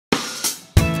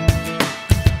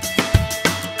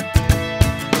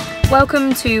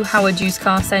Welcome to Howard Used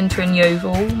Car Centre in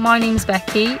Yeovil. My name's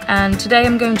Becky and today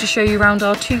I'm going to show you around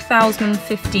our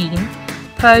 2015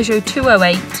 Peugeot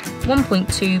 208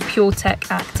 1.2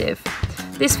 PureTech Active.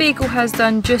 This vehicle has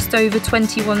done just over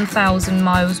 21,000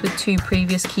 miles with two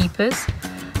previous keepers,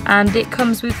 and it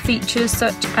comes with features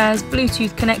such as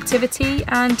Bluetooth connectivity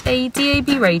and a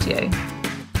DAB radio.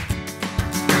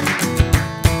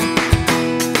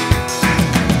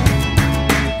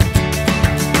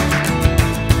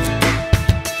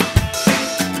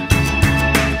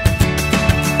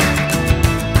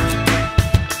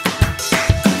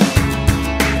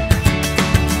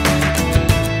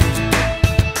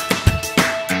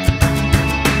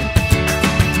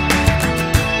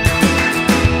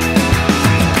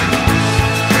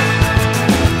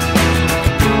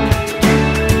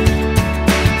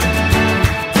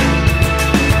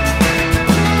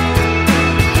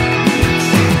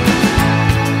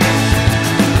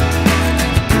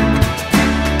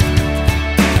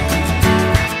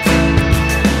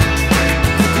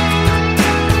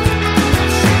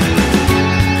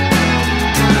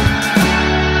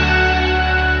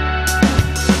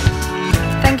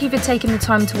 Thank you for taking the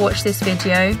time to watch this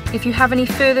video. If you have any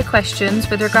further questions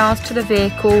with regards to the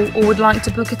vehicle or would like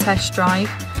to book a test drive,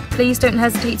 please don't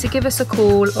hesitate to give us a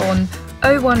call on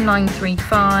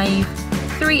 01935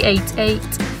 388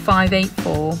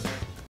 584.